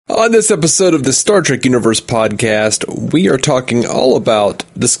On this episode of the Star Trek Universe podcast, we are talking all about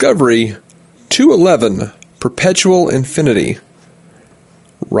Discovery 211, Perpetual Infinity.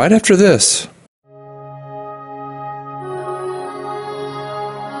 Right after this.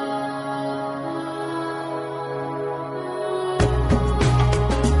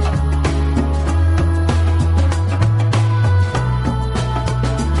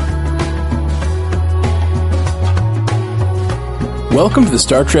 Welcome to the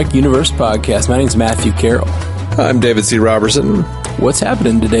Star Trek Universe podcast. My name is Matthew Carroll. I'm David C. Robertson. What's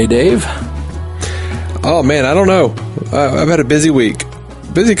happening today, Dave? Oh, man, I don't know. I've had a busy week.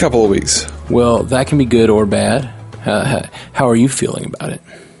 Busy couple of weeks. Well, that can be good or bad. How are you feeling about it?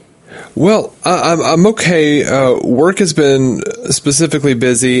 Well, I'm okay. Work has been specifically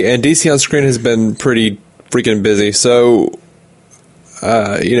busy, and DC on Screen has been pretty freaking busy. So,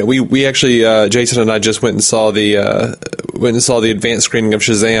 we actually, Jason and I just went and saw the advanced screening of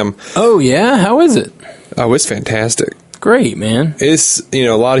Shazam. Oh, yeah? How is it? Oh, it's fantastic. Great, man. It's, a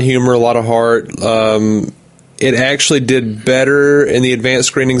lot of humor, a lot of heart. It actually did better in the advanced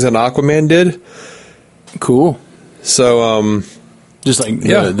screenings than Aquaman did. Cool. So, just like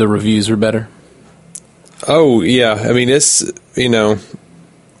the reviews were better? Oh, yeah. I mean, it's,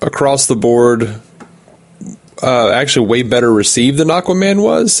 across the board, actually way better received than Aquaman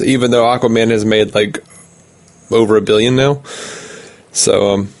was, even though Aquaman has made, over $1 billion now.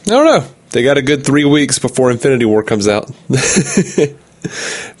 So, I don't know. They got a good 3 weeks before Infinity War comes out.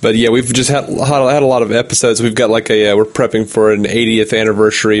 But yeah, we've just had a lot of episodes. We've got we're prepping for an 80th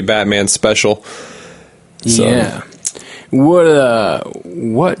anniversary Batman special. So. Yeah. When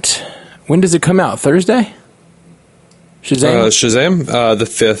does it come out? Thursday? Shazam? The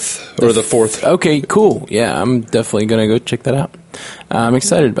 5th or the 4th. Okay, cool. Yeah, I'm definitely going to go check that out. I'm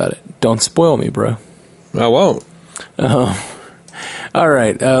excited about it. Don't spoil me, bro. I won't. All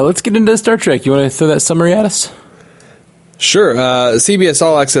right, let's get into Star Trek. You want to throw that summary at us? Sure. CBS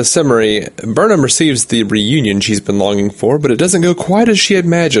All Access summary. Burnham receives the reunion she's been longing for, but it doesn't go quite as she had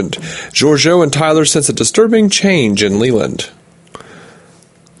imagined. Georgiou and Tyler sense a disturbing change in Leland.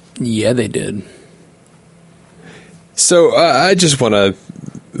 Yeah, they did. So, I just want to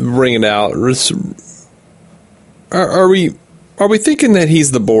bring it out. Are we thinking that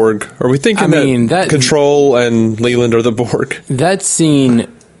he's the Borg? Are we thinking that Control and Leland are the Borg? That scene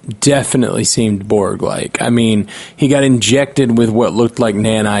definitely seemed Borg-like. I mean, he got injected with what looked like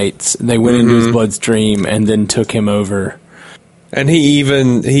nanites. They went into his bloodstream and then took him over. And he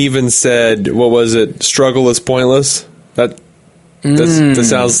even said, what was it? Struggle is pointless? That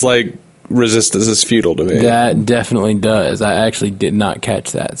sounds like resistance is futile to me. That definitely does. I actually did not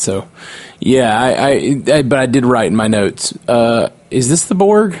catch that. So, yeah, but I did write in my notes. Is this the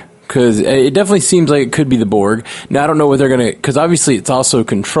Borg? Because it definitely seems like it could be the Borg. Now, I don't know what they're going to... Because obviously it's also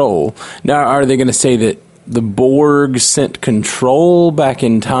Control. Now, are they going to say that the Borg sent Control back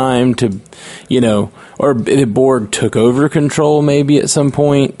in time to, or the Borg took over Control maybe at some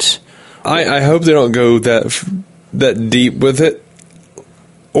point? I hope they don't go that deep with it.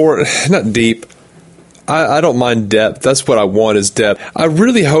 Or, not deep. I don't mind depth. That's what I want is depth. I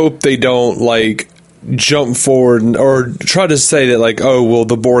really hope they don't, jump forward or try to say that,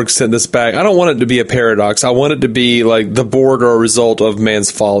 the Borg sent this back. I don't want it to be a paradox. I want it to be, the Borg are a result of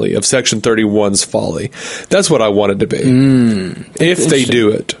man's folly, of Section 31's folly. That's what I want it to be. If they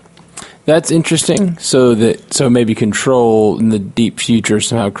do it. That's interesting. So maybe Control in the deep future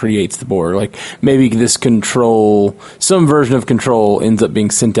somehow creates the Borg. Maybe this Control, some version of Control ends up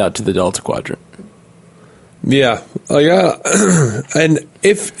being sent out to the Delta Quadrant. Yeah. And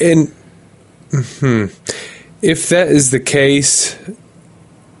if that is the case,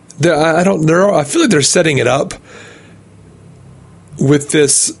 I feel like they're setting it up with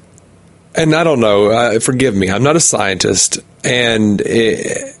this, and I don't know. Forgive me, I'm not a scientist, and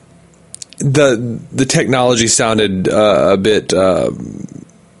the technology sounded a bit, I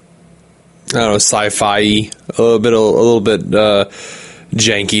don't know, sci-fi-y, a little bit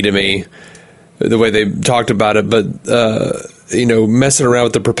janky to me, the way they talked about it, but messing around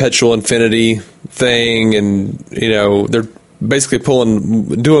with the Perpetual Infinity thing, and they're basically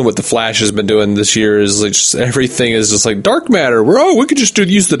doing what the Flash has been doing this year, is everything is just dark matter. We could just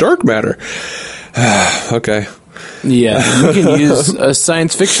use the dark matter. Okay. Yeah, we can use a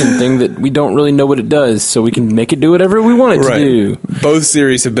science fiction thing that we don't really know what it does, so we can make it do whatever we want it to do. Both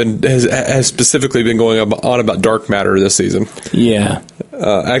series has specifically been going on about dark matter this season. Yeah.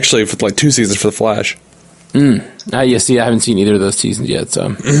 Actually, for 2 seasons for the Flash. Yeah, see, I haven't seen either of those seasons yet,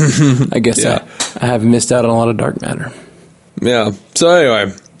 so I guess I have missed out on a lot of dark matter. Yeah. So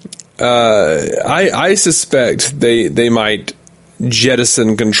anyway, I suspect they might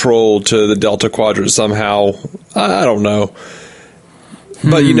jettison control to the Delta Quadrant somehow. I don't know.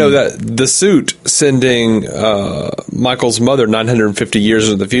 But you know that the suit sending Michael's mother 950 years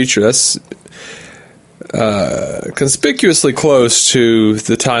into the future, that's conspicuously close to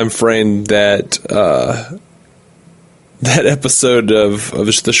the time frame that that episode of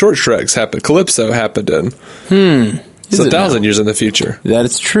the Short Treks Calypso happened in. It's 1,000 years in the future. That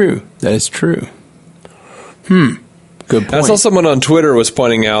is true. Good point. I saw someone on Twitter was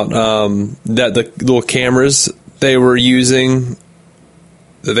pointing out that the little cameras they were using,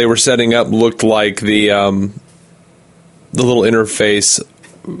 that they were setting up, looked like the little interface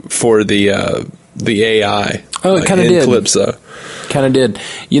for the AI. Oh, it kind of did. Calypso. Kind of did.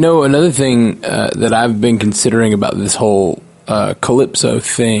 You know, another thing that I've been considering about this whole Calypso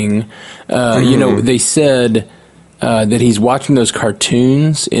thing, you know, they said that he's watching those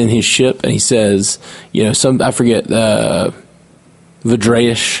cartoons in his ship, and he says, you know, I forget, the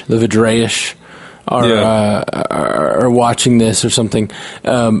Vidraish are watching this or something,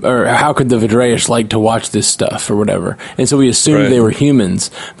 or how could the Vidraish like to watch this stuff or whatever? And so we assumed they were humans,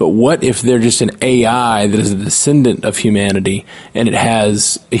 but what if they're just an AI that is a descendant of humanity, and it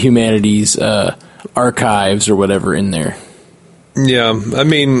has humanity's archives or whatever in there? Yeah, I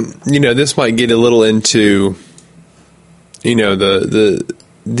mean, you know, this might get a little into, you know,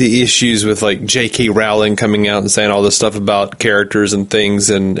 the issues with like J.K. Rowling coming out and saying all this stuff about characters and things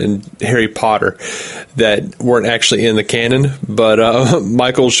and Harry Potter that weren't actually in the canon. But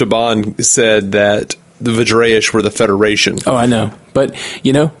Michael Chabon said that the Vidraish were the Federation. Oh, I know. But,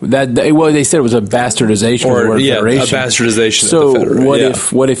 you know, well, they said it was a bastardization of the word Federation. A bastardization so of the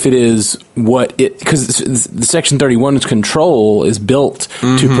Federation. What if it is because the Section 31's control is built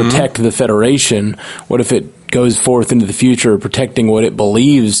to protect the Federation. What if it goes forth into the future protecting what it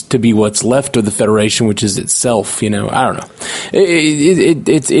believes to be what's left of the Federation, which is itself? You know, I don't know.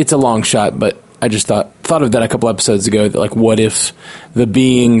 It's a long shot, but I just thought of that a couple episodes ago, that like, what if the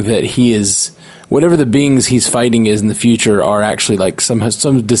being that he is, whatever the beings he's fighting is in the future, are actually like some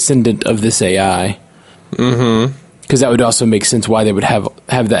descendant of this AI? Mm-hmm. Because that would also make sense why they would have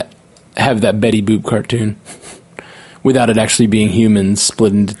that Betty Boop cartoon without it actually being humans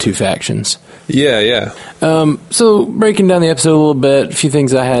split into two factions. Yeah. So breaking down the episode a little bit, a few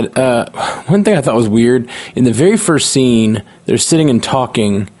things I had. One thing I thought was weird, in the very first scene, they're sitting and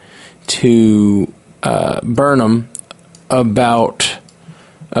talking to Burnham about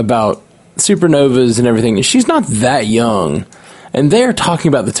supernovas and everything. She's not that young, and they're talking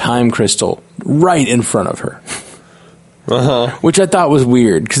about the time crystal right in front of her. Which I thought was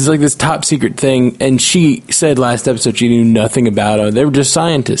weird, because it's like this top secret thing, and she said last episode she knew nothing about it. They were just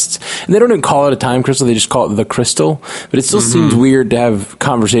scientists, and they don't even call it a time crystal, they just call it the crystal. But it still seems weird to have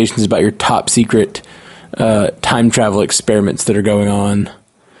conversations about your top secret time travel experiments that are going on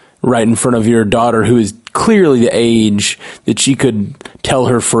right in front of your daughter, who is clearly the age that she could tell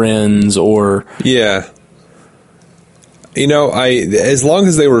her friends or... Yeah. You know, as long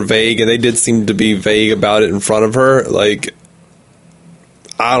as they were vague, and they did seem to be vague about it in front of her, like,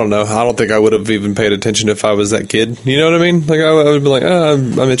 I don't know. I don't think I would have even paid attention if I was that kid. You know what I mean? Like, I would be like,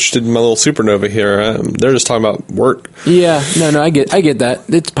 I'm interested in my little supernova here. They're just talking about work. Yeah, no, I get that.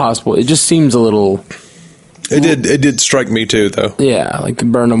 It's possible. It just seems a little... It did strike me too, though. Yeah, like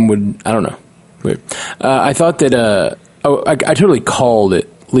Burnham would... I don't know. Weird. I thought that... I totally called it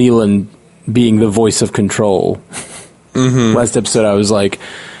Leland being the voice of control. Last episode, I was like,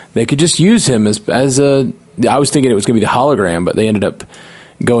 they could just use him as a... I was thinking it was going to be the hologram, but they ended up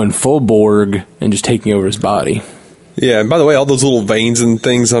going full Borg and just taking over his body. Yeah, and by the way, all those little veins and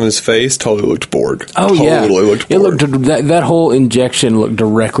things on his face totally looked Borg. Totally looked Borg. That whole injection looked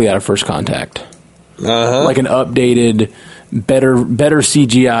directly out of First Contact. Like an updated, better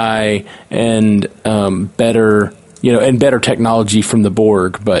CGI and better, you know, and better technology from the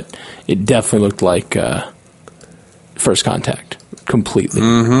Borg, but it definitely looked like First Contact completely.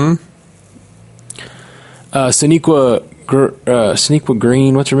 Sonequa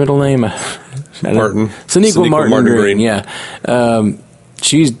Green, what's her middle name? Martin. Sonequa Martin Green. Yeah,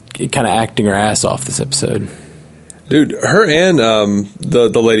 she's kind of acting her ass off this episode. Dude, her and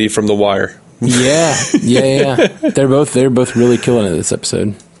the lady from The Wire. Yeah. They're both really killing it this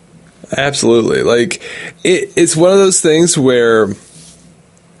episode. Absolutely. Like, it's one of those things where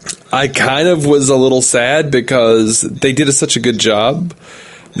I kind of was a little sad because they did such a good job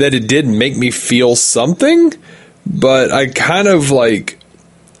that it did make me feel something, but I kind of like,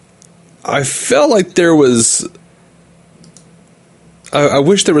 I felt like there was, I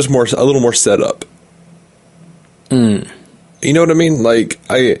wish there was a little more setup. You know what I mean? Like,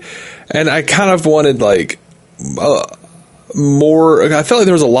 I kind of wanted like more. I felt like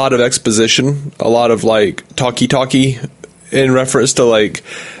there was a lot of exposition, a lot of like talky in reference to like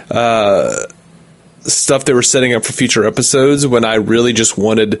stuff they were setting up for future episodes, when I really just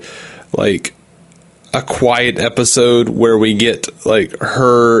wanted like a quiet episode where we get like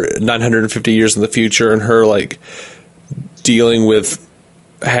her 950 years in the future and her like dealing with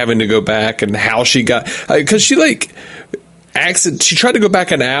having to go back and how she got, because she like she tried to go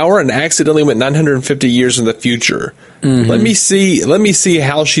back an hour and accidentally went 950 years in the future. Mm-hmm. Let me see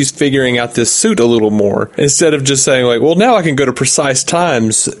how she's figuring out this suit a little more, instead of just saying like, well, now I can go to precise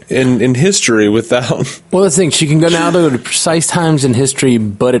times in history without. Well, the thing, she can go now to precise times in history,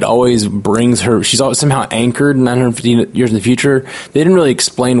 but it always brings her. She's always somehow anchored 950 years in the future. They didn't really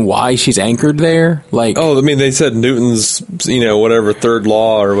explain why she's anchored there. Like, oh, I mean, they said Newton's, whatever third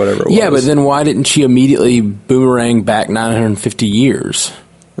law or whatever it was. Yeah, but then why didn't she immediately boomerang back 950 years?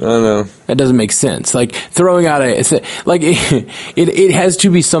 I don't know. That doesn't make sense. Like throwing out it has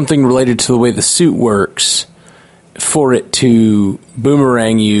to be something related to the way the suit works for it to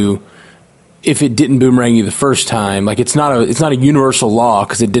boomerang you. If it didn't boomerang you the first time, like it's not a universal law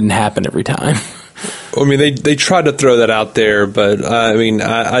because it didn't happen every time. I mean, they tried to throw that out there, but I mean,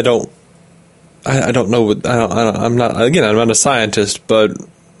 I don't know. I'm not a scientist, but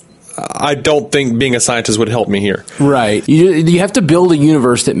I don't think being a scientist would help me here. Right. You have to build a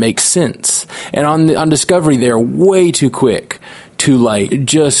universe that makes sense. And on Discovery, they're way too quick to like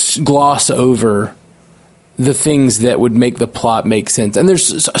just gloss over the things that would make the plot make sense. And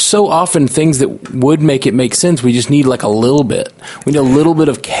there's so often things that would make it make sense. We just need like a little bit. We need a little bit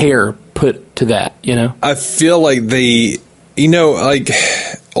of care put to that, I feel like like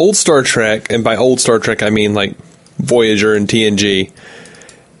old Star Trek, and by old Star Trek, I mean like Voyager and TNG.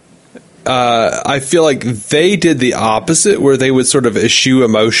 I feel like they did the opposite, where they would sort of eschew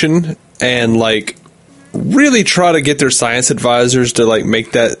emotion and like really try to get their science advisors to like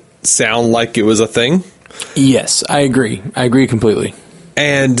make that sound like it was a thing. Yes, I agree. I agree completely.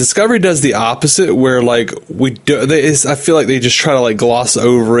 And Discovery does the opposite, where like I feel like they just try to like gloss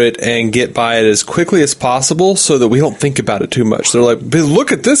over it and get by it as quickly as possible so that we don't think about it too much. They're like,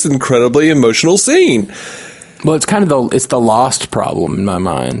 look at this incredibly emotional scene. Well, it's kind of it's the Lost problem in my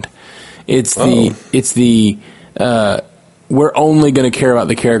mind. It's the we're only going to care about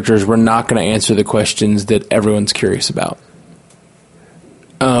the characters. We're not going to answer the questions that everyone's curious about.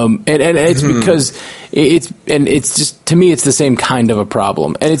 And it's because it's just, to me, it's the same kind of a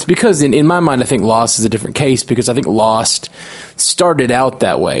problem. And it's because in my mind, I think Lost is a different case, because I think Lost started out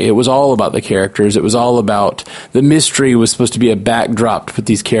that way. It was all about the characters. It was all about the mystery was supposed to be a backdrop to put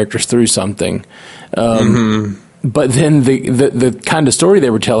these characters through something. But then the kind of story they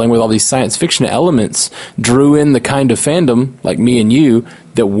were telling with all these science fiction elements drew in the kind of fandom, like me and you,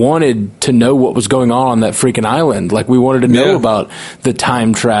 that wanted to know what was going on that freaking island. Like we wanted to know about the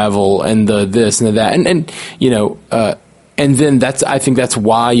time travel and the this and the that. And then I think that's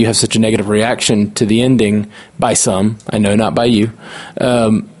why you have such a negative reaction to the ending by some. I know, not by you.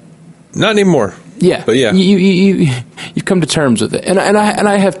 Not anymore. Yeah, but yeah, you've come to terms with it, and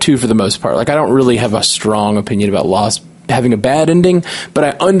I have too for the most part. Like I don't really have a strong opinion about Lost having a bad ending, but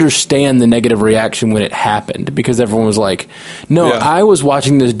I understand the negative reaction when it happened, because everyone was like, "No, I was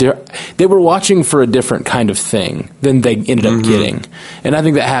watching this." They were watching for a different kind of thing than they ended up getting, and I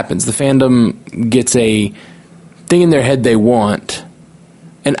think that happens. The fandom gets a thing in their head they want.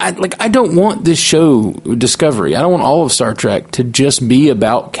 And I don't want this show, Discovery, I don't want all of Star Trek to just be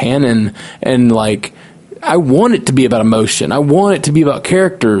about canon, and like I want it to be about emotion. I want it to be about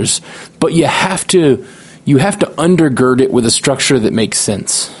characters, but you have to undergird it with a structure that makes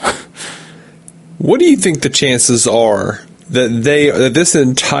sense. What do you think the chances are that this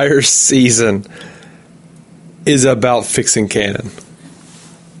entire season is about fixing canon?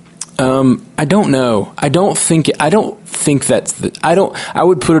 I don't know. I would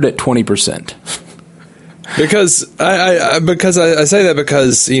put it at 20%. Because I say that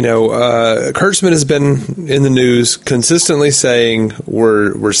because Kurtzman has been in the news consistently saying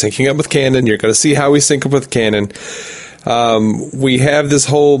we're syncing up with canon. You're going to see how we sync up with canon. We have this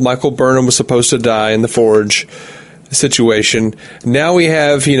whole Michael Burnham was supposed to die in the Forge situation. Now we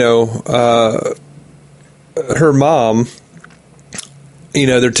have her mom.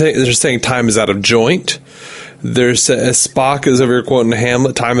 They're saying time is out of joint. There's Spock is over here quoting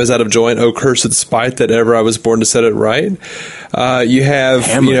Hamlet. Time is out of joint. Oh, cursed spite that ever I was born to set it right. You have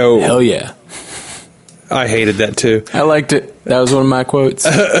Hamlet. Hell yeah. I hated that too. I liked it. That was one of my quotes.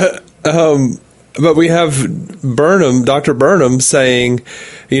 But we have Burnham, Dr. Burnham, saying,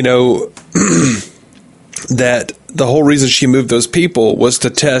 that the whole reason she moved those people was to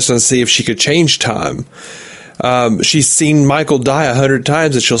test and see if she could change time. She's seen Michael die 100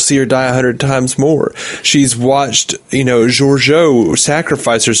 times, and she'll see her die 100 times more. She's watched, Georgiou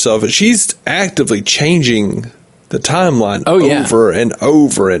sacrifice herself. She's actively changing the timeline over and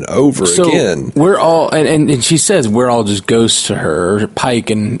over and over again. We're all, and she says we're all just ghosts to her. Pike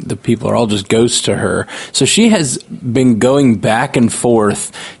and the people are all just ghosts to her. So she has been going back and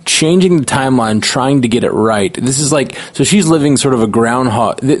forth, changing the timeline, trying to get it right. This is so she's living sort of a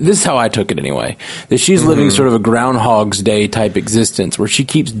groundhog. This is how I took it anyway. That she's living sort of a Groundhog's Day type existence where she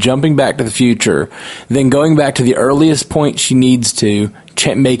keeps jumping back to the future, then going back to the earliest point she needs to,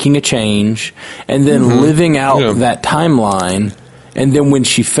 making a change, and then living out that timeline, and then when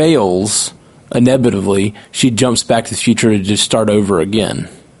she fails, inevitably, she jumps back to the future to just start over again.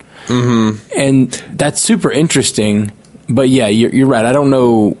 And that's super interesting, but yeah, you're right. I don't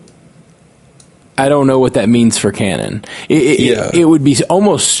know what that means for canon. It would be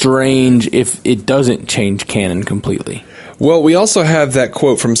almost strange if it doesn't change canon completely. Well, we also have that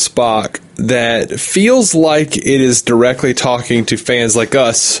quote from Spock that feels like it is directly talking to fans like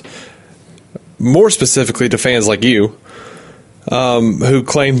us, more specifically to fans like you, who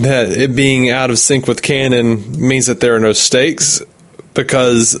claim that it being out of sync with canon means that there are no stakes,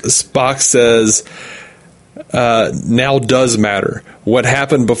 because Spock says, now does matter. What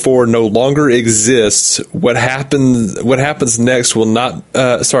happened before no longer exists. What happens next will not,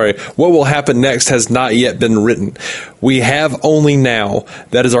 what will happen next has not yet been written. We have only now.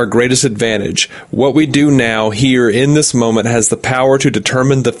 That is our greatest advantage. What we do now, here, in this moment, has the power to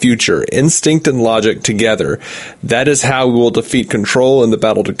determine the future. Instinct and logic together. That is how we will defeat control in the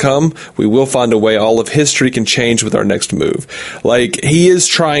battle to come. We will find a way all of history can change with our next move. He is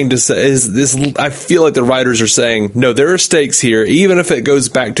trying to say, I feel like the writers are saying, no, there are stakes here, even if it goes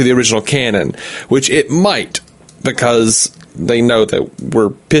back to the original canon, which it might, because they know that we're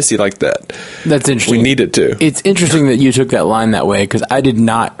pissy like that. That's interesting. We need it to. It's interesting that you took that line that way, because I did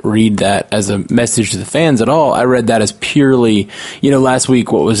not read that as a message to the fans at all. I read that as purely, last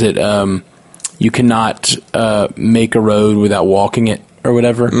week, what was it? You cannot make a road without walking it, or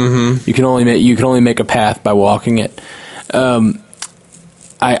whatever. You can only make a path by walking it.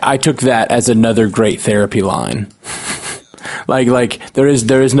 I took that as another great therapy line. there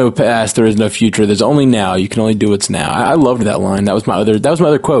is no past, there is no future. There's only now. You can only do what's now. I loved that line. That was my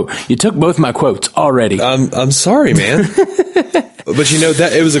other quote. You took both my quotes already. I'm sorry, man. But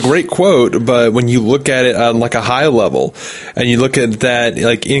that it was a great quote. But when you look at it on a high level, and you look at that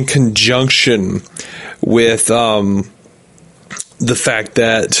in conjunction with the fact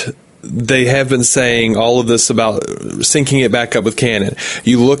that they have been saying all of this about syncing it back up with canon.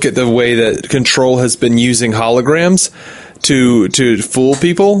 You look at the way that Control has been using holograms to fool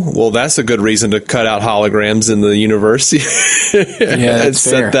people. Well, that's a good reason to cut out holograms in the universe. And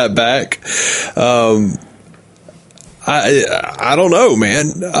set that back. I don't know,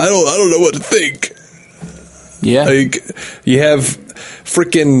 man. I don't know what to think. Yeah. You have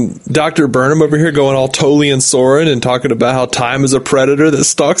freaking Dr. Burnham over here going all Tolly and Soren and talking about how time is a predator that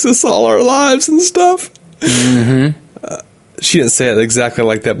stalks us all our lives and stuff. She didn't say it exactly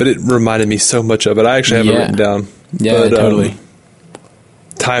like that, but it reminded me so much of it. I actually have it written down. Yeah, totally.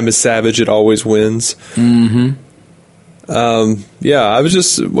 Time is savage. It always wins. I was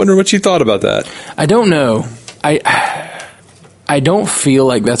just wondering what you thought about that. I don't know. I don't feel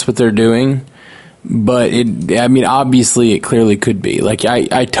like that's what they're doing. But obviously it clearly could be.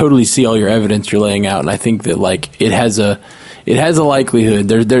 I totally see all your evidence you're laying out, and I think that it has a likelihood.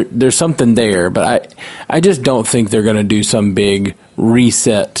 There's something there, but I just don't think they're going to do some big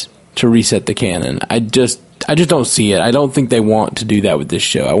reset to reset the canon. I just don't see it. I don't think they want to do that with this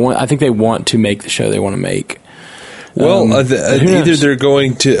show. I think they want to make the show they want to make. Well, either they're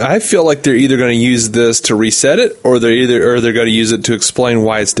going to. I feel like they're either going to use this to reset it, or they're going to use it to explain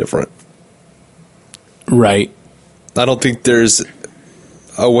why it's different. Right. I don't think there's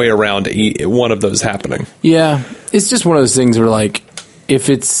a way around one of those happening. Yeah. It's just one of those things where, if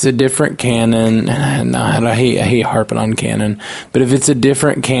it's a different canon, and I hate harping on canon, but if it's a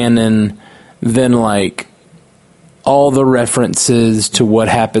different canon, then, all the references to what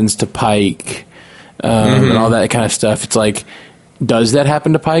happens to Pike and all that kind of stuff, it's does that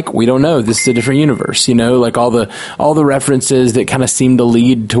happen to Pike? We don't know. This is a different universe, all the references that kind of seem to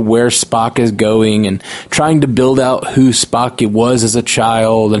lead to where Spock is going, and trying to build out who Spock was as a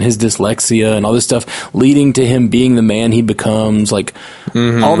child and his dyslexia and all this stuff leading to him being the man he becomes. All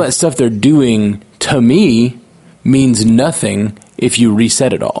that stuff they're doing, to me, means nothing if you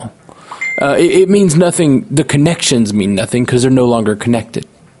reset it all. It means nothing. The connections mean nothing because they're no longer connected.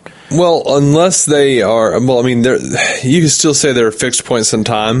 Well, unless they are, you can still say there are fixed points in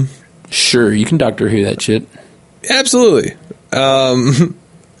time. Sure, you can Doctor Who that shit. Absolutely.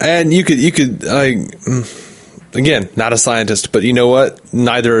 And you could, again, not a scientist, but you know what?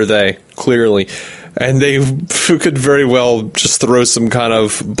 Neither are they, clearly. And they could very well just throw some kind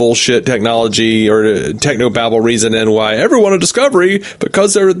of bullshit technology or technobabble reason in why everyone at Discovery,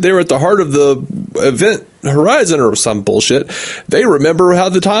 because they're at the heart of the event horizon or some bullshit, they remember how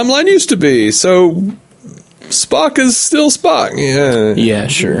the timeline used to be. So Spock is still Spock. Yeah,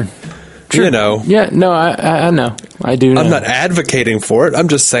 sure. You know. Yeah, no, I know. I do know. I'm not advocating for it. I'm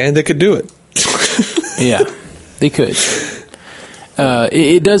just saying they could do it. Yeah, they could.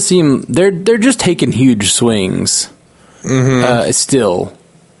 It does seem they're just taking huge swings. Still,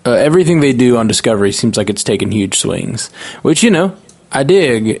 everything they do on Discovery seems like it's taking huge swings, which I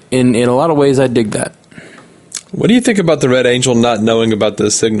dig. In a lot of ways, I dig that. What do you think about the Red Angel not knowing about the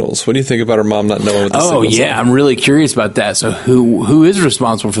signals? What do you think about her mom not knowing what the signals are? Oh, yeah, I'm really curious about that. So who is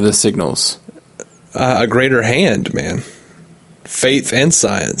responsible for the signals? A greater hand, man. Faith and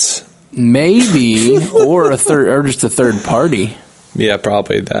science. Maybe, or just a third party. Yeah,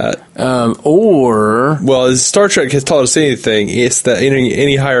 probably that. Well, as Star Trek has taught us anything, it's that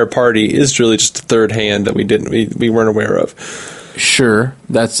any higher party is really just a third hand that we weren't aware of. Sure,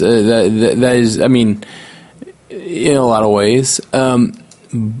 that's that is. I mean, in a lot of ways,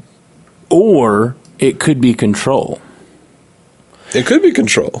 or it could be control. It could be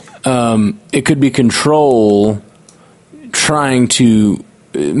control. It could be control trying to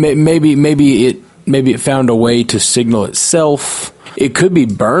maybe it found a way to signal itself. It could be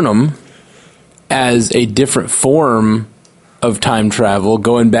Burnham as a different form of time travel,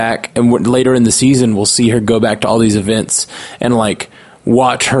 going back, and later in the season we'll see her go back to all these events and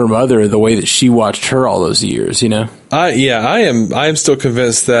watch her mother the way that she watched her all those years, I am still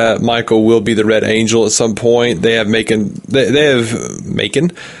convinced that Michael will be the Red Angel at some point. They have made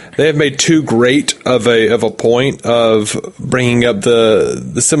too great of a point of bringing up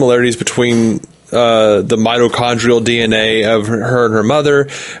the similarities between the mitochondrial DNA of her and her mother,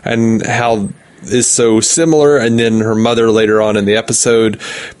 and how is so similar. And then her mother later on in the episode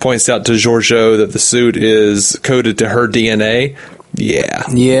points out to Georgiou that the suit is coded to her DNA.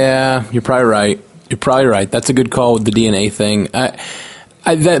 Yeah, you're probably right. That's a good call with the DNA thing. That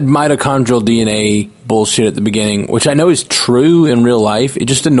mitochondrial DNA bullshit at the beginning, which I know is true in real life, it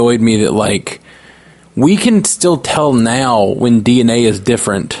just annoyed me that we can still tell now when DNA is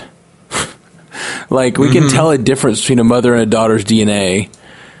different. We can tell a difference between a mother and a daughter's DNA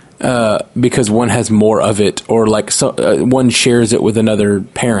because one has more of it, or one shares it with another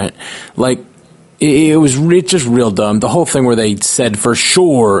parent. It's just real dumb. The whole thing where they said for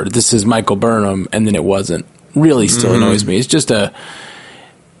sure this is Michael Burnham and then it wasn't really still annoys me. It's just the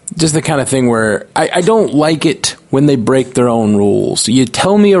kind of thing where I don't like it when they break their own rules. You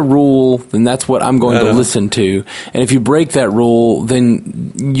tell me a rule, then that's what I'm going to listen to. And if you break that rule,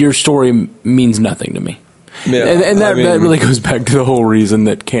 then your story means nothing to me. Yeah, and that really goes back to the whole reason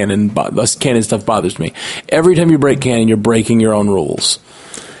that canon stuff bothers me. Every time you break canon, you're breaking your own rules.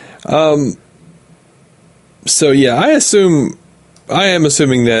 So yeah, I am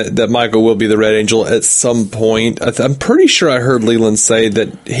assuming that Michael will be the Red Angel at some point. I'm pretty sure I heard Leland say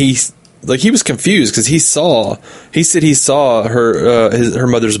that he was confused because he said he saw her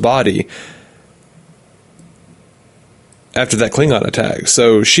mother's body after that Klingon attack.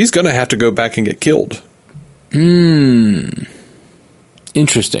 So she's going to have to go back and get killed.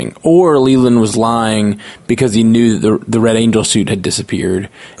 Interesting. Or Leland was lying because he knew that the Red Angel suit had disappeared.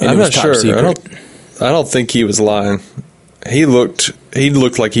 And I'm it was not top sure. Secret. I don't think he was lying. He looked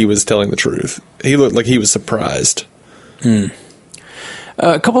like he was telling the truth. He looked like he was surprised. A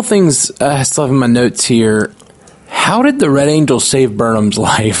couple things I still have in my notes here. How did the Red Angel save Burnham's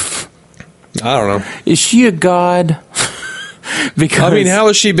life? I don't know. Is she a god? Because how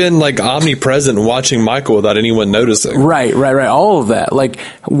has she been omnipresent watching Michael without anyone noticing? Right. All of that.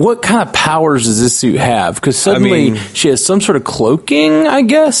 What kind of powers does this suit have? Because suddenly she has some sort of cloaking, I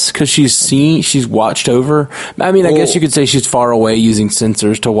guess, because she's watched over. I guess you could say she's far away using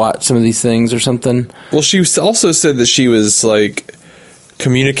sensors to watch some of these things or something. Well, she also said that she was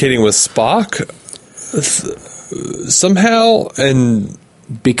communicating with Spock somehow, and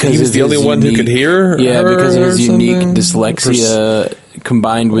because he was the only one who could hear her. Yeah, because of his unique dyslexia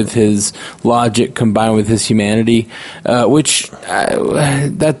combined with his logic, combined with his humanity, which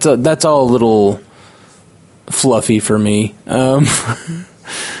that's all a little fluffy for me.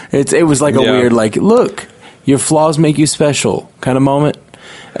 It was a weird look, your flaws make you special kind of moment.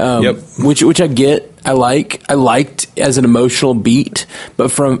 Which I get. I liked as an emotional beat,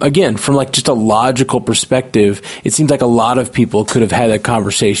 but from just a logical perspective, it seems like a lot of people could have had a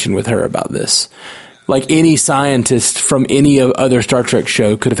conversation with her about this. Like any scientist from any other Star Trek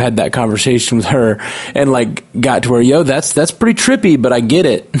show could have had that conversation with her and like got to where, yo, that's pretty trippy, but I get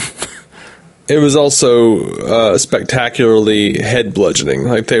it. It was also spectacularly head bludgeoning.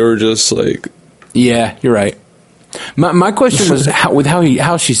 Like they were just like, yeah, you're right. My question was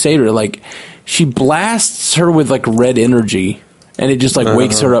how she saved her. Like she blasts her with like red energy, and it just like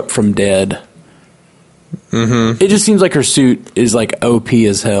wakes her up from dead. Mm-hmm. It just seems like her suit is like OP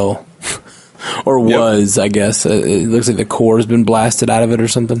as hell, or was. I guess it looks like the core has been blasted out of it or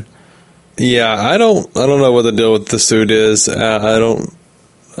something. Yeah, I don't know what the deal with the suit is.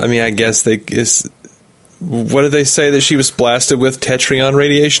 I mean, I guess what did they say that she was blasted with? Tetrion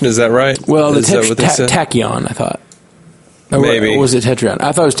radiation? Is that right? Well, tachyon, I thought. Maybe. Or was it tetrion?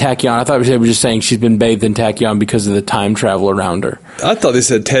 I thought it was tachyon. I thought they were just saying she's been bathed in tachyon because of the time travel around her. I thought they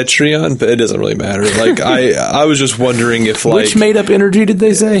said tetrion, but it doesn't really matter. Like, I was just wondering if, like... Which made-up energy did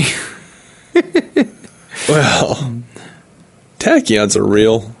they say? Well, tachyons are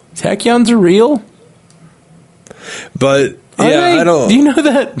real. Tachyons are real? But, I don't... Do you know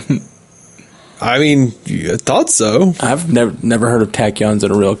that? I mean, I thought so. I've never heard of tachyons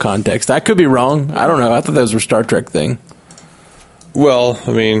in a real context. I could be wrong. I don't know. I thought that was a Star Trek thing. Well,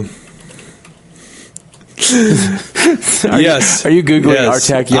 I mean... yes. Are you Googling are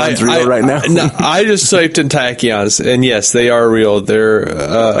tachyons real right now? No, I just typed in tachyons, and yes, they are real. They're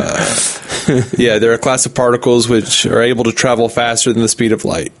they're a class of particles which are able to travel faster than the speed of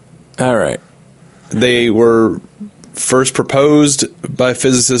light. All right. They were first proposed by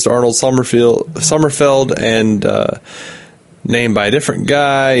physicist Arnold Sommerfeld and named by a different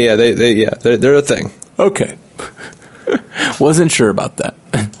guy. Yeah, they're a thing. Okay. Wasn't sure about that.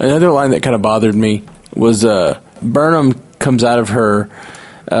 Another line that kind of bothered me was Burnham comes out of her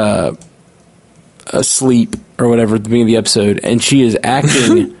asleep or whatever at the beginning of the episode, and she is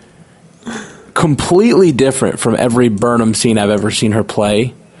acting completely different from every Burnham scene I've ever seen her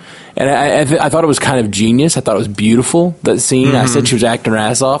play. And I thought it was kind of genius. I thought it was beautiful, that scene. Mm-hmm. I said she was acting her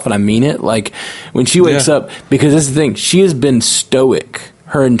ass off, and I mean it. Like, when she wakes up, because that's the thing, she has been stoic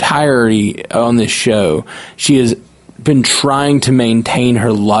her entirety on this show. She has been trying to maintain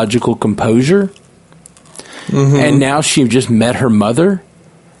her logical composure. Mm-hmm. And now she just met her mother,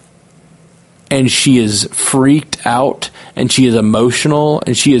 and she is freaked out, and she is emotional,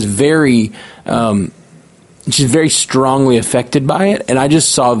 and she is very... she's very strongly affected by it, and I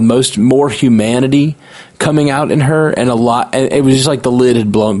just saw more humanity coming out in her, and it was just like the lid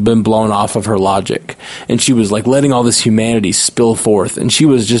had been blown off of her logic, and she was like letting all this humanity spill forth, and she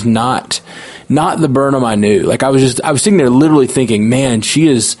was just not the Burnham I knew. Like I was sitting there literally thinking, man,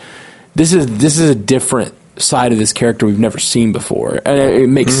 this is a different side of this character we've never seen before, and it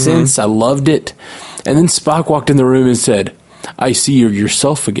makes sense. I loved it. And then Spock walked in the room and said, "I see you're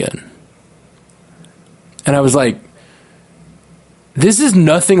yourself again." And I was like, this is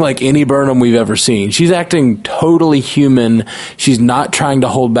nothing like any Burnham we've ever seen. She's acting totally human. She's not trying to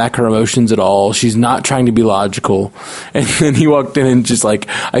hold back her emotions at all. She's not trying to be logical. And then he walked in and just like,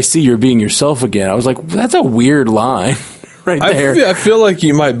 "I see you're being yourself again." I was like, that's a weird line right there. I feel like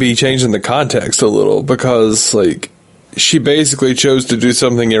you might be changing the context a little, because like she basically chose to do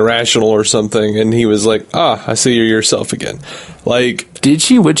something irrational or something, and he was like, "I see you're yourself again." Like,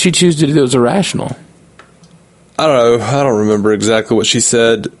 what'd she choose to do that was irrational? I don't know. I don't remember exactly what she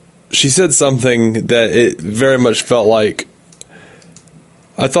said. She said something that it very much felt like...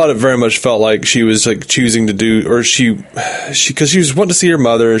 I thought it very much felt like she was like choosing to do... Or because she was wanting to see her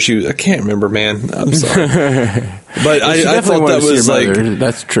mother. I can't remember, man. I'm sorry. But I thought that was like...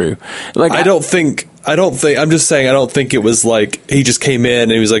 That's true. Like I'm just saying, I don't think it was like he just came in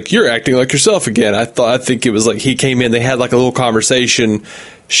and he was like, "You're acting like yourself again." I think it was like he came in, they had like a little conversation.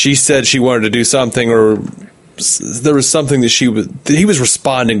 She said she wanted to do something, or... there was something that he was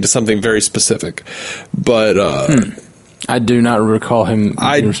responding to something very specific, but I do not recall him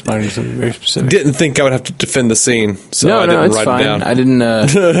responding to something very specific. Didn't think I would have to defend the scene, so I didn't write it down. I didn't.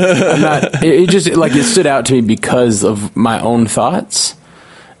 I'm not. It just like it stood out to me because of my own thoughts.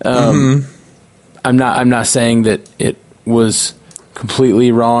 I'm not saying that it was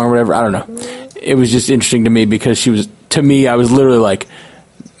completely wrong or whatever. I don't know. It was just interesting to me because she was. To me, I was literally like,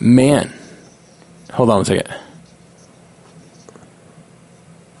 man. Hold on a second.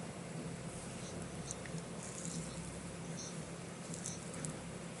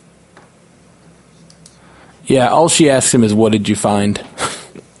 Yeah, all she asks him is, "What did you find?"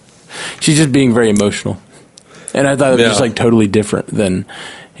 She's just being very emotional. And I thought it was just like totally different than,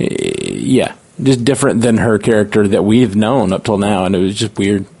 just different than her character that we've known up till now. And it was just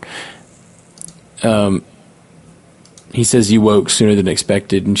weird. He says, "You woke sooner than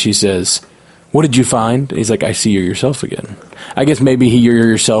expected." And she says, what did you find? He's like, I see you're yourself again. I guess maybe you're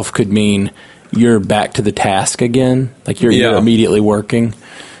yourself could mean you're back to the task again. Like you're immediately working.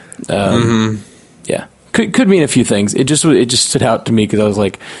 Yeah. Could mean a few things. It just stood out to me because I was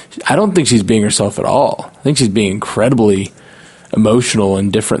like, I don't think she's being herself at all. I think she's being incredibly emotional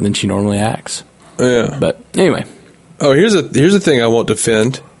and different than she normally acts. Yeah. But anyway. Oh, here's a thing I won't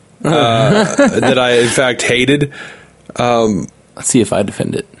defend that I in fact hated. Let's see if I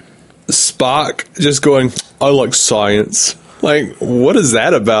defend it. Spock just going, I like science. Like, what is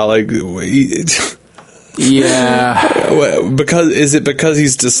that about? Like, yeah. Because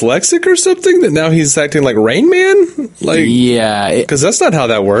he's dyslexic or something that now he's acting like Rain Man? Like, yeah. Because that's not how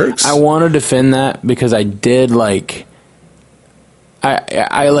that works. I want to defend that because I did like,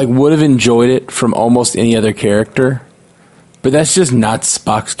 I like would have enjoyed it from almost any other character. But that's just not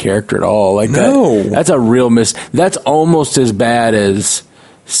Spock's character at all. Like that's a real miss. That's almost as bad as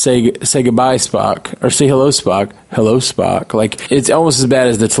say goodbye Spock or say hello Spock. Like it's almost as bad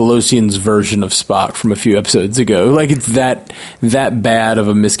as the Telosian's version of Spock from a few episodes ago. Like it's that bad of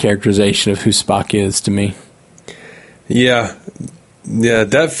a mischaracterization of who Spock is to me. Yeah,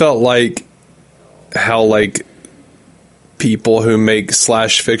 that felt like how like people who make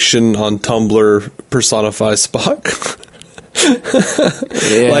slash fiction on Tumblr personify Spock.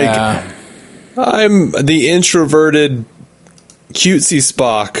 Yeah. Like I'm the introverted cutesy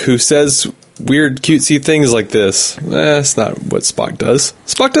Spock who says weird cutesy things like this. That's not what Spock does.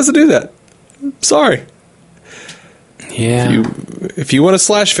 Spock doesn't do that. Sorry. Yeah. If you want a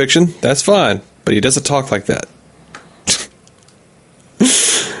slash fiction, that's fine. But he doesn't talk like that.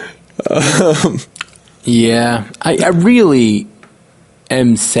 Yeah. I really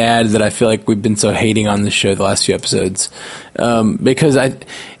am sad that I feel like we've been so hating on this show the last few episodes. Because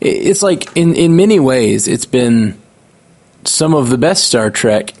it's like in many ways it's been some of the best Star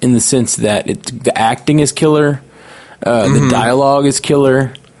Trek in the sense that the acting is killer, the dialogue is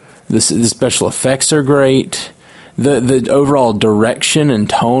killer, the special effects are great, the overall direction and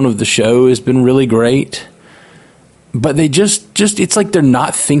tone of the show has been really great, but they just it's like they're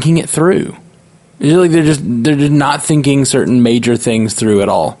not thinking it through. It's like they're just not thinking certain major things through at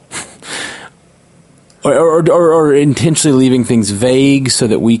all. Or intentionally leaving things vague so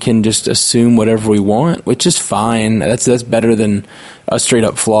that we can just assume whatever we want, which is fine. That's better than a straight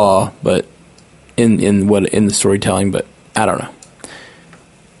up flaw, but in the storytelling. But I don't know.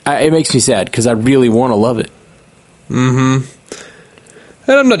 It makes me sad because I really want to love it. And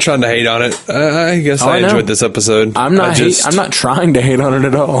I'm not trying to hate on it. I guess I enjoyed this episode. I'm not trying to hate on it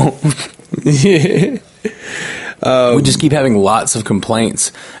at all. We just keep having lots of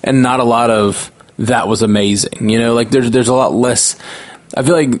complaints and not a lot of that was amazing. You know, like there's a lot less. I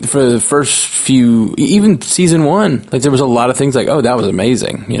feel like for the first few, even season 1, like there was a lot of things like, oh, that was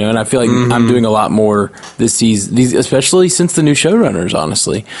amazing. You know, and I feel like I'm doing a lot more this season, especially since the new showrunners.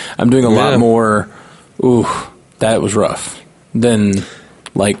 Honestly, I'm doing a lot more. Ooh, that was rough. Than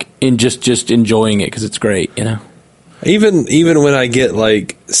like in just enjoying it because it's great. You know. Even when I get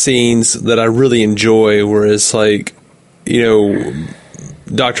like scenes that I really enjoy, where it's like, you know,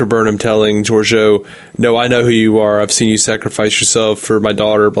 Dr. Burnham telling Georgiou, no, I know who you are. I've seen you sacrifice yourself for my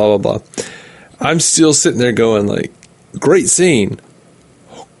daughter, blah, blah, blah. I'm still sitting there going like, great scene.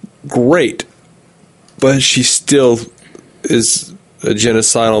 Great. But she still is a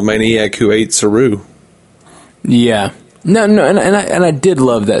genocidal maniac who ate Saru. Yeah. No, and I did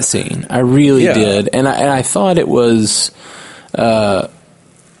love that scene. I really did. And I thought it was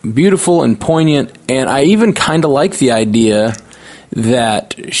beautiful and poignant, and I even kind of like the idea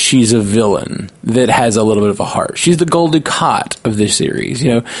that she's a villain that has a little bit of a heart. She's the Gul Dukat of this series.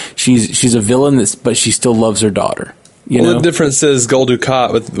 You know, she's a villain but she still loves her daughter. You know? The difference is Gul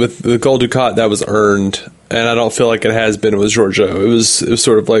Dukat with the Gul Dukat that was earned, and I don't feel like it has been with Georgiou. It was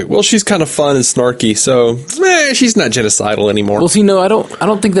sort of like, well, she's kind of fun and snarky, so she's not genocidal anymore. Well, see, no, I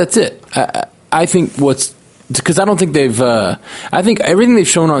don't think that's it. I think because I don't think they've. I think everything they've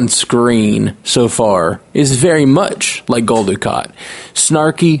shown on screen so far is very much like Gul Dukat,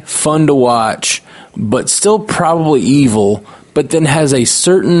 snarky, fun to watch, but still probably evil. But then has a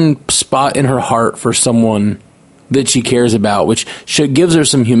certain spot in her heart for someone that she cares about, which gives her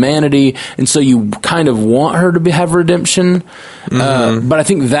some humanity, and so you kind of want her to have redemption. But I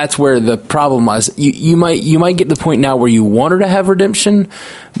think that's where the problem lies. You might get to the point now where you want her to have redemption,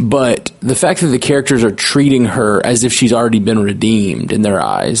 but the fact that the characters are treating her as if she's already been redeemed in their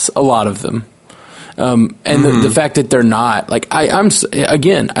eyes, a lot of them. And the fact that they're not, like, I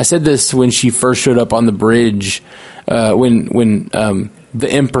said this when she first showed up on the bridge, when the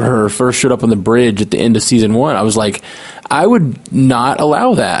Emperor first showed up on the bridge at the end of season 1. I was like, I would not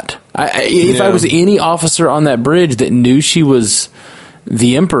allow that. If I was any officer on that bridge that knew she was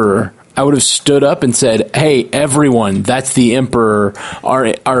the Emperor, I would have stood up and said, "Hey, everyone, that's the Emperor.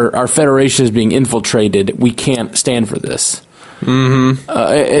 Our Federation is being infiltrated. We can't stand for this."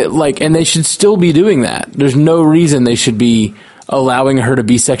 Mm-hmm. And they should still be doing that. There's no reason they should be allowing her to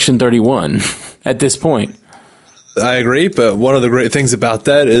be Section 31 at this point. I agree, but one of the great things about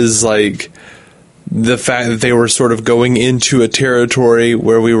that is like the fact that they were sort of going into a territory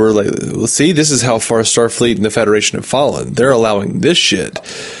where we were like, well, see, this is how far Starfleet and the Federation have fallen. They're allowing this shit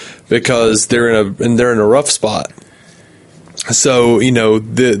because they're in a rough spot. So,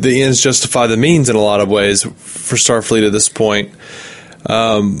 the ends justify the means in a lot of ways for Starfleet at this point.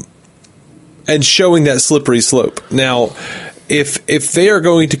 And showing that slippery slope. Now, if they are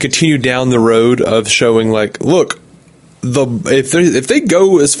going to continue down the road of showing like, look, if they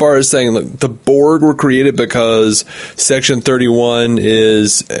go as far as saying, look, the Borg were created because Section 31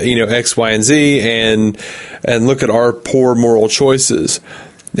 is, X, Y, and Z, and look at our poor moral choices,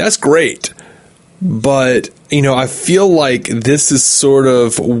 that's great. But, I feel like this is sort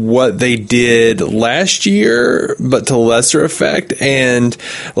of what they did last year, but to lesser effect. And,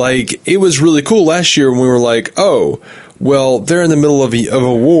 like, it was really cool last year when we were like, oh, well, they're in the middle of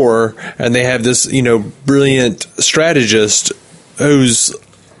a war, and they have this, brilliant strategist who's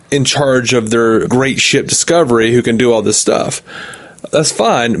in charge of their great ship Discovery who can do all this stuff. That's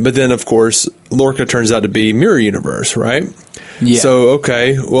fine. But then, of course, Lorca turns out to be Mirror Universe, right? Yeah. So,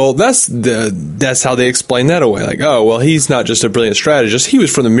 okay, well, that's how they explain that away. Like, oh, well, he's not just a brilliant strategist. He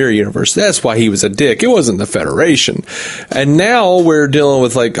was from the Mirror Universe. That's why he was a dick. It wasn't the Federation. And now we're dealing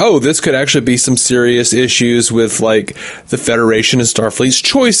with, like, oh, this could actually be some serious issues with, like, the Federation and Starfleet's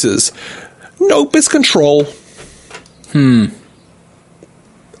choices. Nope, it's control.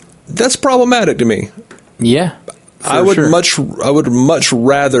 That's problematic to me. Yeah. I would much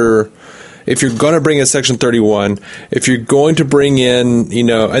rather, if you're going to bring in Section 31, if you're going to bring in,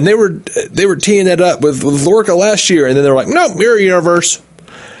 and they were teeing that up with Lorca last year, and then they're like, no, Mirror Universe.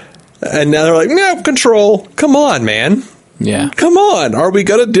 And now they're like, no, control. Come on, man. Yeah. Come on. Are we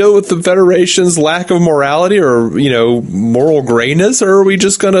going to deal with the Federation's lack of morality or, moral grayness, or are we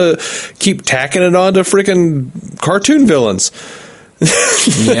just going to keep tacking it on to freaking cartoon villains?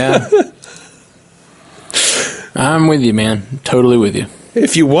 Yeah. I'm with you, man. Totally with you.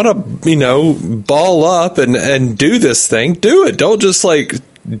 If you want to, ball up and do this thing, do it. Don't just, like,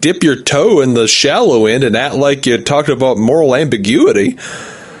 dip your toe in the shallow end and act like you talked about moral ambiguity.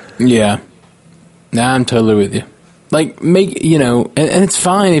 Yeah. Nah, I'm totally with you. Like, and it's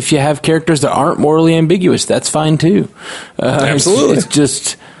fine if you have characters that aren't morally ambiguous. That's fine, too. Absolutely. It's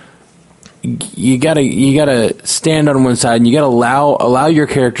just, you gotta stand on one side, and you gotta allow your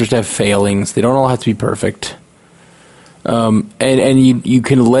characters to have failings. They don't all have to be perfect. And you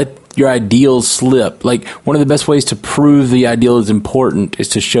can let your ideals slip. Like, one of the best ways to prove the ideal is important is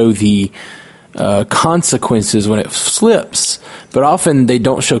to show the consequences when it slips. But often they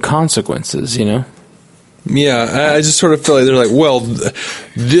don't show consequences, Yeah, I just sort of feel like they're like, well,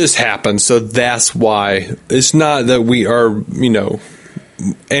 this happened, so that's why. It's not that we are,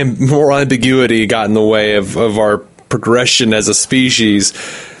 and moral ambiguity got in the way of our progression as a species.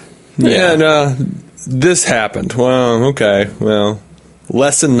 Yeah, no. This happened. Well, okay. Well,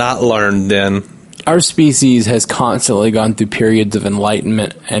 lesson not learned then. Our species has constantly gone through periods of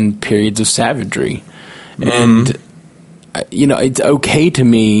enlightenment and periods of savagery. And, it's okay to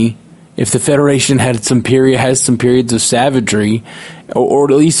me if the Federation has some periods of savagery, or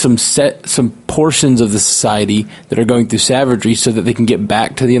at least some portions of the society that are going through savagery so that they can get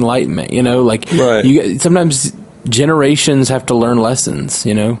back to the Enlightenment. Right. Sometimes generations have to learn lessons,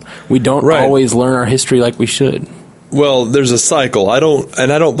 We don't always learn our history like we should. Well, there's a cycle. I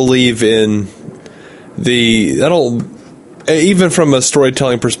don't believe in even from a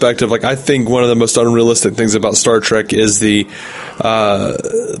storytelling perspective, like, I think one of the most unrealistic things about Star Trek is the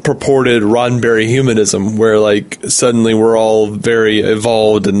purported Roddenberry humanism, where, like, suddenly we're all very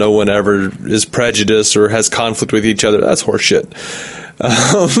evolved and no one ever is prejudiced or has conflict with each other. That's horseshit.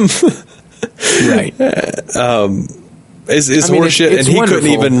 Right. Is horseshit, and he wonderful.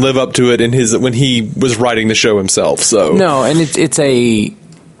 Couldn't even live up to it when he was writing the show himself. So no, and we've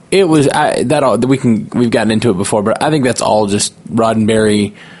gotten into it before, but I think that's all just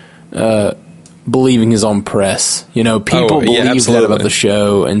Roddenberry believing his own press. People believed that about the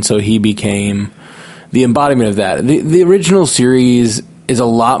show, and so he became the embodiment of that. The original series is a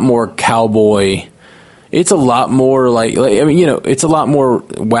lot more cowboy. It's a lot more it's a lot more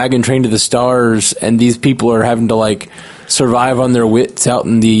wagon train to the stars, and these people are having to, like, survive on their wits out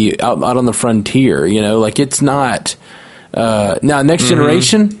on the frontier. It's not now Next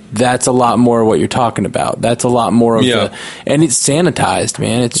Generation. that's a lot more of what you're talking about. That's a lot more of and it's sanitized,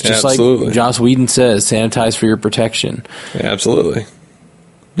 man. It's just like Joss Whedon says, sanitize for your protection. Yeah, absolutely.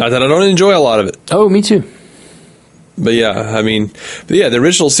 Not that I don't enjoy a lot of it. Oh, me too. But the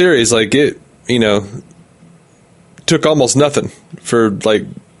original series, like, it, took almost nothing for, like,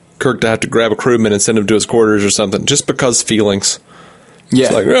 Kirk to have to grab a crewman and send him to his quarters or something, just because feelings. Yeah.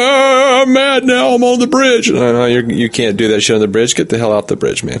 It's like, I'm mad now, I'm on the bridge. No, you can't do that shit on the bridge. Get the hell out the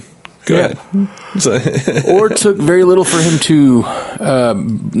bridge, man. Go ahead. Or it took very little for him to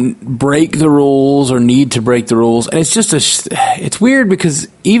break the rules or need to break the rules. And it's just it's weird because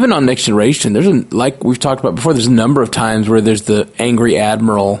even on Next Generation, like we've talked about before, there's a number of times where there's the angry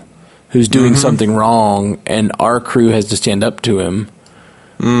admiral who's doing something wrong, and our crew has to stand up to him.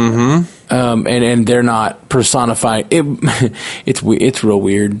 And they're not personifying it. It's real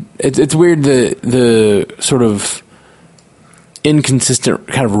weird. It's weird the sort of inconsistent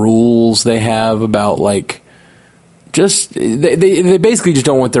kind of rules they have about, like, just they basically just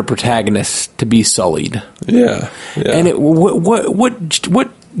don't want their protagonists to be sullied. Yeah. And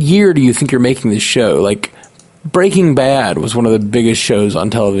what year do you think you're making this show? Like, Breaking Bad was one of the biggest shows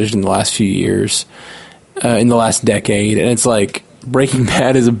on television in the last few years, in the last decade, and it's like, Breaking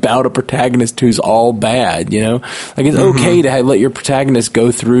Bad is about a protagonist who's all bad, Like, it's okay to let your protagonist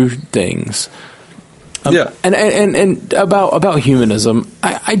go through things. And about humanism,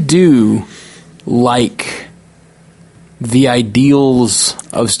 I do like the ideals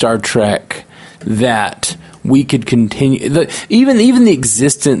of Star Trek that we could continue. Even the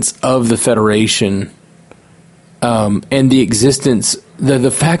existence of the Federation, and the existence,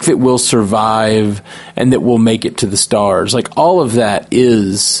 the fact that we'll survive and that we'll make it to the stars, like, all of that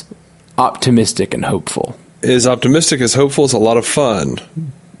is optimistic and hopeful. Is optimistic, is hopeful, is a lot of fun.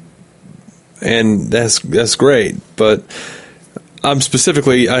 And that's great. But I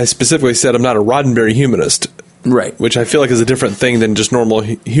specifically said I'm not a Roddenberry humanist. Right. Which I feel like is a different thing than just normal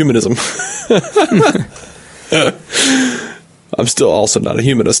humanism. I'm still also not a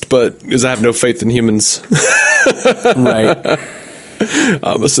humanist, but because I have no faith in humans. Right.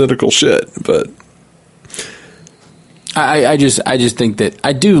 I'm a cynical shit, but I just think that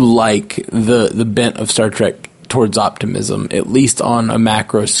I do like the bent of Star Trek towards optimism, at least on a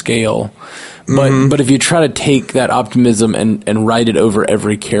macro scale. But if you try to take that optimism and write it over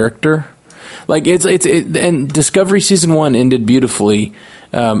every character, like and Discovery season 1 ended beautifully,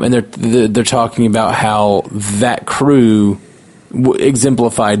 and they're talking about how that crew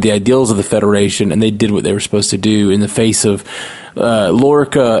exemplified the ideals of the Federation, and they did what they were supposed to do in the face of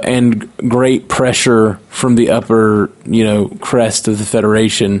Lorca and great pressure from the upper, crest of the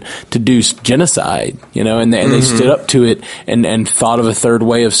Federation to do genocide, and they stood up to it and thought of a third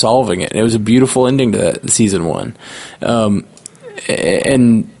way of solving it. And it was a beautiful ending to that, season 1. So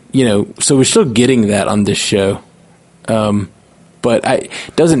we're still getting that on this show. But it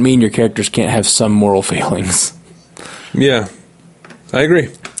doesn't mean your characters can't have some moral failings. Yeah. I agree.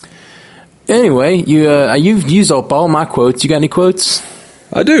 Anyway, you've used up all my quotes. You got any quotes?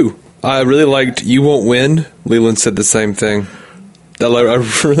 I do. I really liked "You Won't Win." Leland said the same thing. I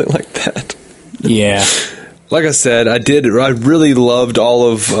really liked that. Yeah. Like I said, I really loved all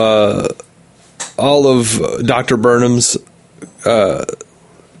of Dr. Burnham's.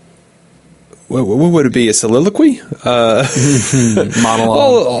 What would it be? A soliloquy?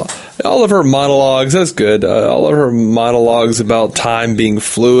 Monologue. All of her monologues, that's good. All of her monologues about time being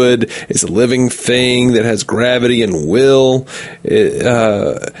fluid. It's a living thing that has gravity and will.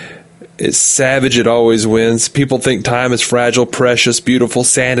 It's savage, it always wins. People think time is fragile, precious, beautiful,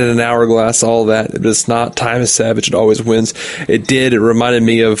 sand in an hourglass, all that. But it's not. Time is savage, it always wins. It reminded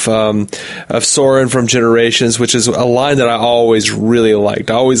me of Soren from Generations, which is a line that I always really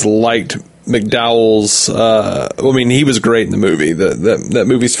liked. I always liked McDowell's, he was great in the movie. That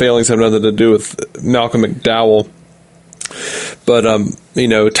movie's failings have nothing to do with Malcolm McDowell. But,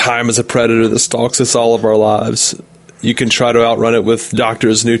 time is a predator that stalks us all of our lives. You can try to outrun it with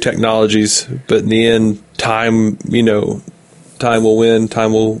doctors, new technologies, but in the end, time will win,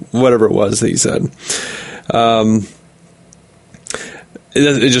 whatever it was that he said.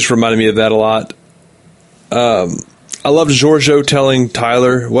 It just reminded me of that a lot. I loved Georgiou telling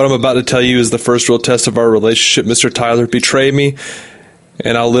Tyler, "What I'm about to tell you is the first real test of our relationship, Mr. Tyler. Betray me,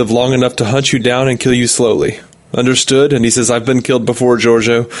 and I'll live long enough to hunt you down and kill you slowly. Understood?" And he says, "I've been killed before,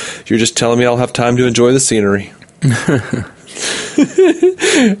 Georgiou. You're just telling me I'll have time to enjoy the scenery."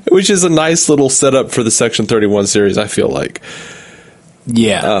 Which is a nice little setup for the Section 31 series, I feel like.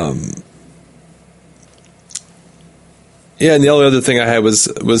 Yeah. And the only other thing I had was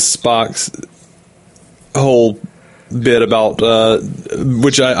Spock's whole bit about,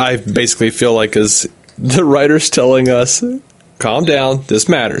 which I basically feel like is the writers telling us, calm down, this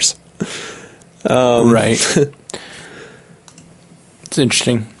matters. Right. It's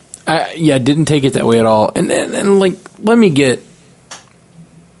interesting. I didn't take it that way at all. And like, let me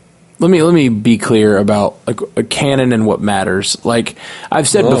be clear about like a canon and what matters. Like I've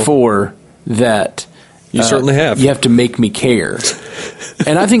said before that you certainly have. You have to make me care.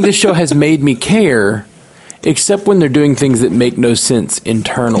 And I think this show has made me care, except when they're doing things that make no sense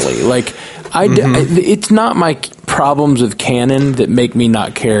internally. Like it's not my problems with canon that make me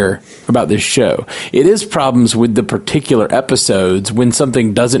not care about this show. It is problems with the particular episodes when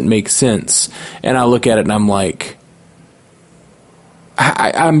something doesn't make sense, and I look at it and I'm like,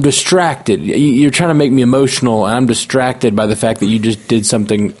 I'm distracted. You're trying to make me emotional, and I'm distracted by the fact that you just did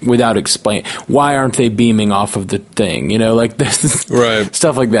something without explaining. Why aren't they beaming off of the thing? You know, like this, right?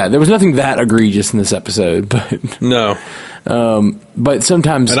 Stuff like that. There was nothing that egregious in this episode, but no. But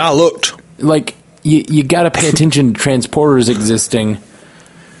sometimes, and I looked like you got to pay attention to transporters existing.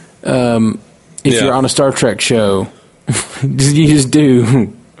 If you're on a Star Trek show, you just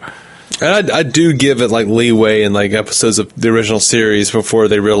do. And I do give it like leeway in like episodes of the original series before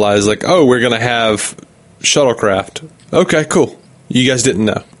they realize like, oh, we're going to have shuttlecraft. Okay, cool. You guys didn't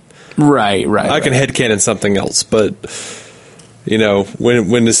know. Right. I can headcanon something else, but you know,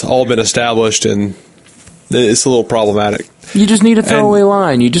 when it's all been established, and it's a little problematic. You just need a throwaway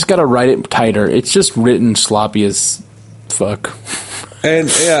line. You just got to write it tighter. It's just written sloppy as fuck.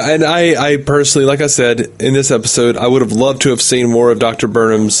 And I personally, like I said, in this episode, I would have loved to have seen more of Dr.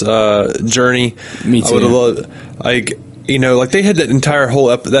 Burnham's journey. Me too. I would have loved, like, you know, like they had that entire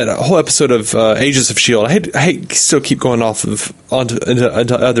whole episode of Agents of S.H.I.E.L.D. I hate still keep going off of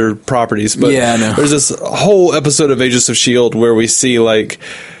into other properties, but yeah, I know. There's this whole episode of Agents of S.H.I.E.L.D. where we see like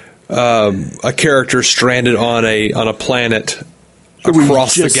a character stranded on a planet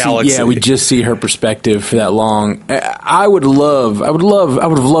across the galaxy. We just see her perspective for that long. I would have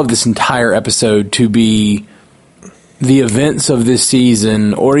loved this entire episode to be the events of this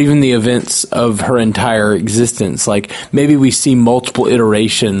season, or even the events of her entire existence. Like maybe we see multiple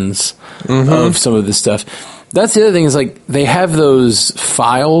iterations of some of this stuff. That's the other thing, is like they have those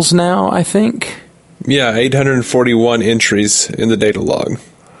files now, I think. Yeah, 841 entries in the data log.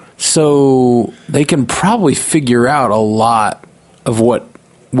 So they can probably figure out a lot of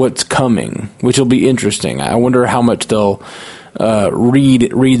what's coming, which will be interesting. I wonder how much they'll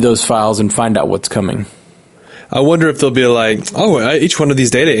read those files and find out what's coming. I wonder if they'll be like, oh, each one of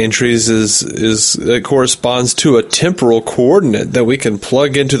these data entries is corresponds to a temporal coordinate that we can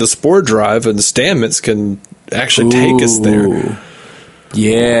plug into the spore drive, and the Stamets can actually take us there.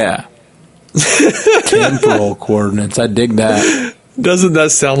 Yeah. Temporal coordinates. I dig that. Doesn't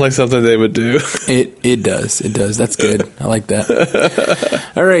that sound like something they would do? It does. That's good. I like that.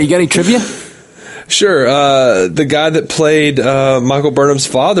 All right, you got any trivia? Sure. The guy that played Michael Burnham's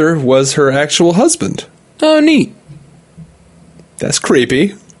father was her actual husband. Oh, neat. That's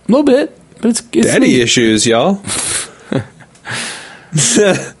creepy. A little bit, but it's daddy neat. Issues, y'all.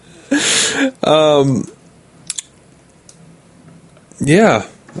 Yeah.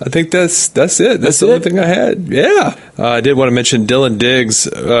 I think that's it. That's the only thing I had. Yeah. I did want to mention Dylan Diggs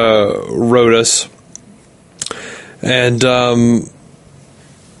wrote us and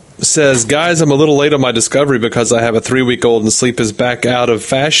says, guys, I'm a little late on my Discovery because I have a 3-week-old and sleep is back out of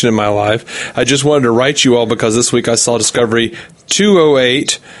fashion in my life. I just wanted to write you all because this week I saw Discovery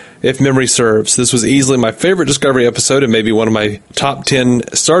 208, if memory serves. This was easily my favorite Discovery episode and maybe one of my top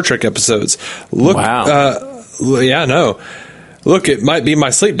 10 Star Trek episodes. Wow. Yeah, no. Look, it might be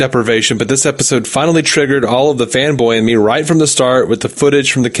my sleep deprivation, but this episode finally triggered all of the fanboy in me right from the start with the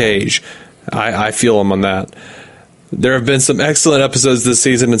footage from the cage. I feel him on that. There have been some excellent episodes this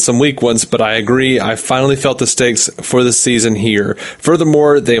season and some weak ones, but I agree. I finally felt the stakes for this season here.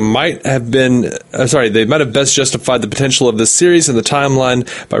 Furthermore, they might have best justified the potential of this series and the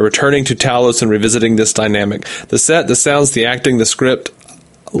timeline by returning to Talos and revisiting this dynamic. The set, the sounds, the acting, the script.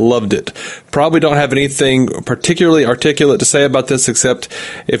 Loved it. Probably don't have anything particularly articulate to say about this, except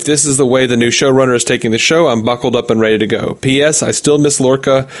if this is the way the new showrunner is taking the show, I'm buckled up and ready to go. P.S. I still miss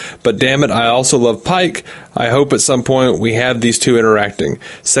Lorca, but damn it, I also love Pike. I hope at some point we have these two interacting.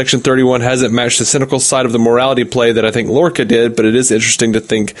 Section 31 hasn't matched the cynical side of the morality play that I think Lorca did, but it is interesting to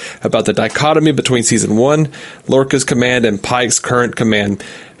think about the dichotomy between Season 1, Lorca's command, and Pike's current command.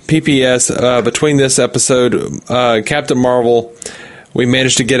 PPS, between this episode, Captain Marvel, we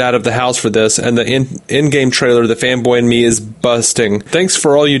managed to get out of the house for this, and the in-game trailer, the fanboy in me is busting. Thanks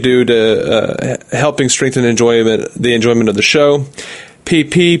for all you do to helping strengthen the enjoyment of the show.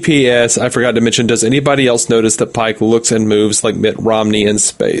 P.P.P.S. I forgot to mention, does anybody else notice that Pike looks and moves like Mitt Romney in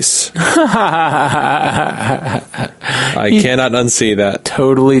space? I cannot unsee that.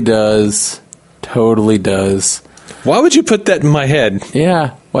 Totally does. Totally does. Why would you put that in my head?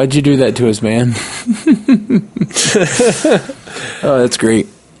 Yeah. Why'd you do that to us, man? Oh, that's great.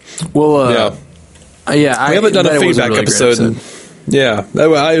 Well, we haven't done a feedback episode. Yeah,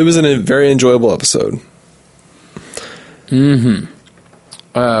 it was a very enjoyable episode.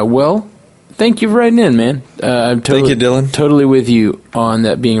 Well, thank you for writing in, man. Thank you, Dylan. Totally with you on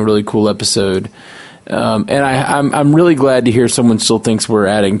that being a really cool episode. And I'm really glad to hear someone still thinks we're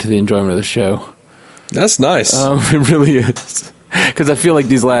adding to the enjoyment of the show. That's nice. It really is. Because I feel like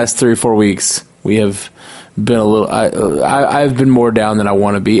these last 3 or 4 weeks, we have been a little. I've been more down than I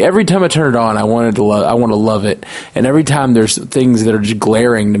want to be. Every time I turn it on, I want to love it. And every time there's things that are just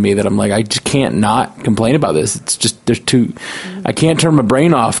glaring to me that I'm like, I just can't not complain about this. It's just I can't turn my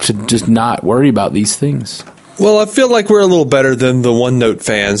brain off to just not worry about these things. Well, I feel like we're a little better than the One Note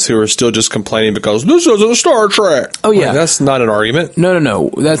fans who are still just complaining because this isn't Star Trek. Oh yeah, that's not an argument. No,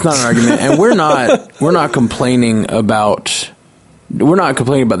 that's not an argument. And we're not complaining about. We're not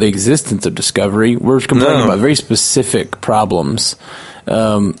complaining about the existence of Discovery. We're complaining about very specific problems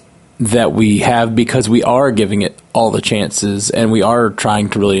that we have because we are giving it all the chances and we are trying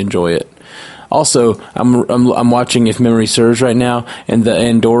to really enjoy it. Also, I'm watching If Memory Serves right now, and the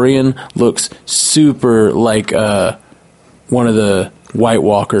Andorian looks super like one of the White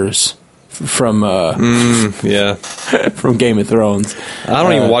Walkers from from Game of Thrones. I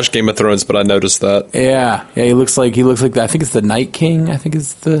don't even watch Game of Thrones, but I noticed that. Yeah, he looks like that. I think it's the Night King. I think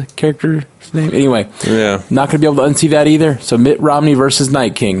is the character's name. Anyway, not going to be able to unsee that either. So Mitt Romney versus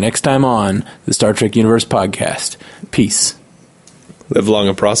Night King next time on the Star Trek Universe podcast. Peace. Live long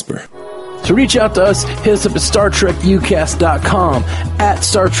and prosper. To reach out to us, hit us up at StarTrekUcast.com, at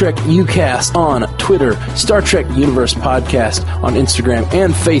Star Trek UCast on Twitter, Star Trek Universe Podcast on Instagram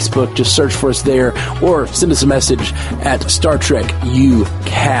and Facebook. Just search for us there, or send us a message at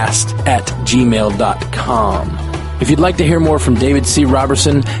StarTrekUcast@gmail.com. If you'd like to hear more from David C.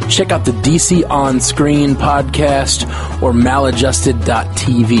 Robertson, check out the DC On Screen podcast or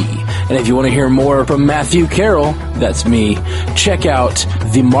maladjusted.tv. And if you want to hear more from Matthew Carroll, that's me, check out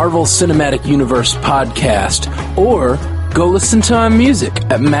the Marvel Cinematic Universe podcast or go listen to my music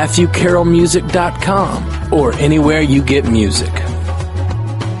at MatthewCarrollmusic.com or anywhere you get music.